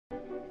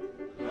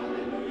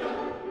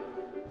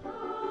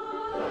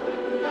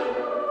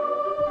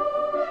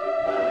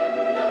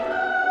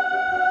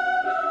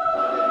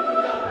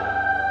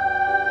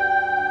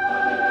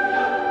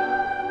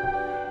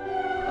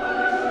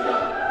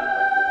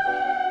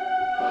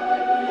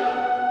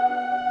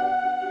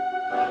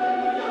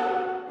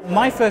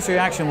My first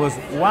reaction was,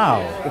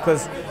 wow,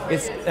 because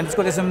it's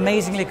got this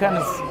amazingly kind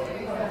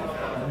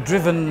of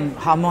driven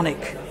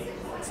harmonic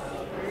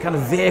kind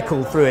of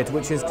vehicle through it,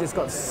 which has just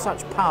got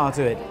such power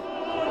to it.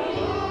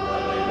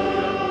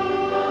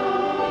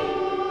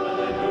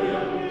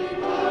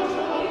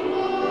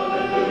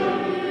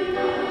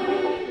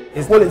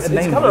 Well, it's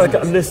kind of like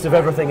a list of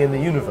everything in the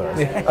universe,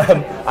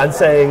 and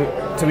saying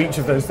to each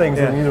of those things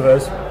in the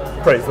universe,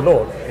 praise the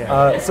Lord.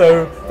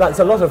 So that's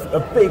a lot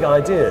of big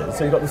ideas.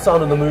 So you've got the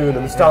sun and the moon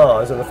and the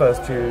stars in the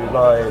first two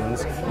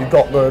lines. You've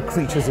got the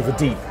creatures of the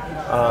deep.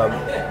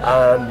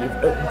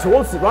 And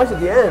towards right at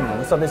the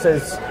end, something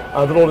says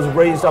the Lord has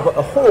raised up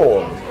a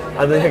horn.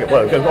 And they think,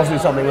 well, we've got to do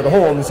something with the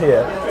horns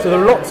here. So there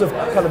are lots of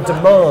kind of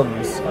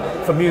demands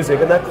for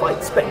music, and they're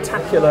quite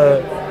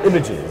spectacular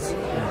images.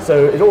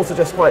 So it all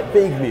suggests quite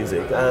big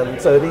music, and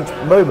so at each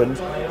moment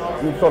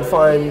you've got to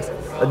find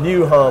a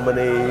new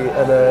harmony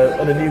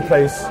and a new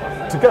place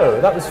to go.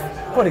 That was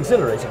quite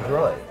exhilarating to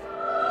write.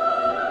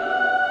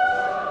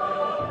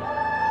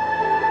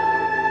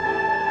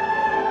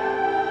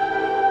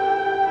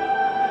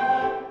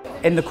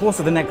 In the course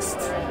of the next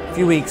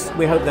few weeks,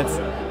 we hope that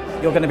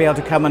you're going to be able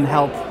to come and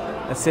help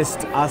assist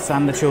us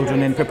and the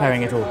children in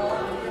preparing it all.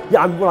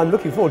 Yeah, I'm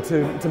looking forward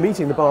to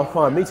meeting the Bach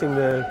Choir, meeting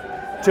the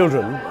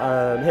children,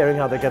 hearing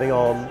how they're getting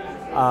on,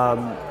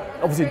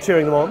 obviously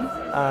cheering them on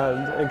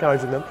and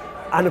encouraging them.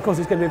 And of course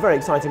it's going to be a very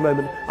exciting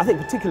moment, I think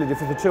particularly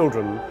for the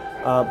children,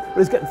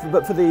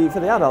 but for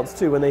the adults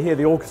too, when they hear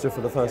the orchestra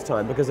for the first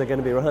time, because they're going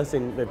to be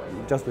rehearsing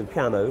just with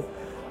piano,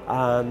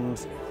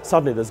 and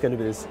suddenly there's going to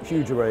be this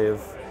huge array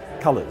of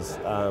colours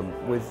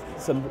with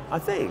some, I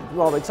think,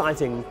 rather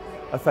exciting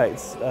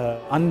effects.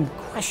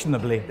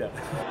 Unquestionably. Yeah.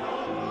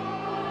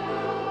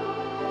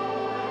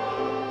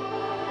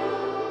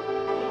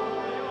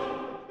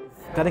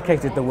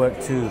 Dedicated the work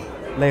to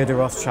Leopold de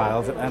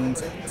Rothschild, and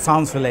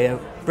Psalms for Leo,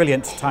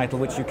 brilliant title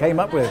which you came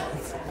up with.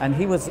 And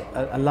he was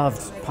a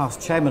loved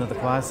past chairman of the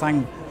choir,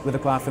 sang with the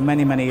choir for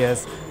many, many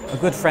years, a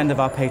good friend of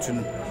our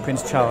patron,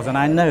 Prince Charles, and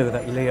I know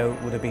that Leo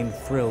would have been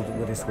thrilled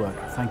with his work.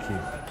 Thank you.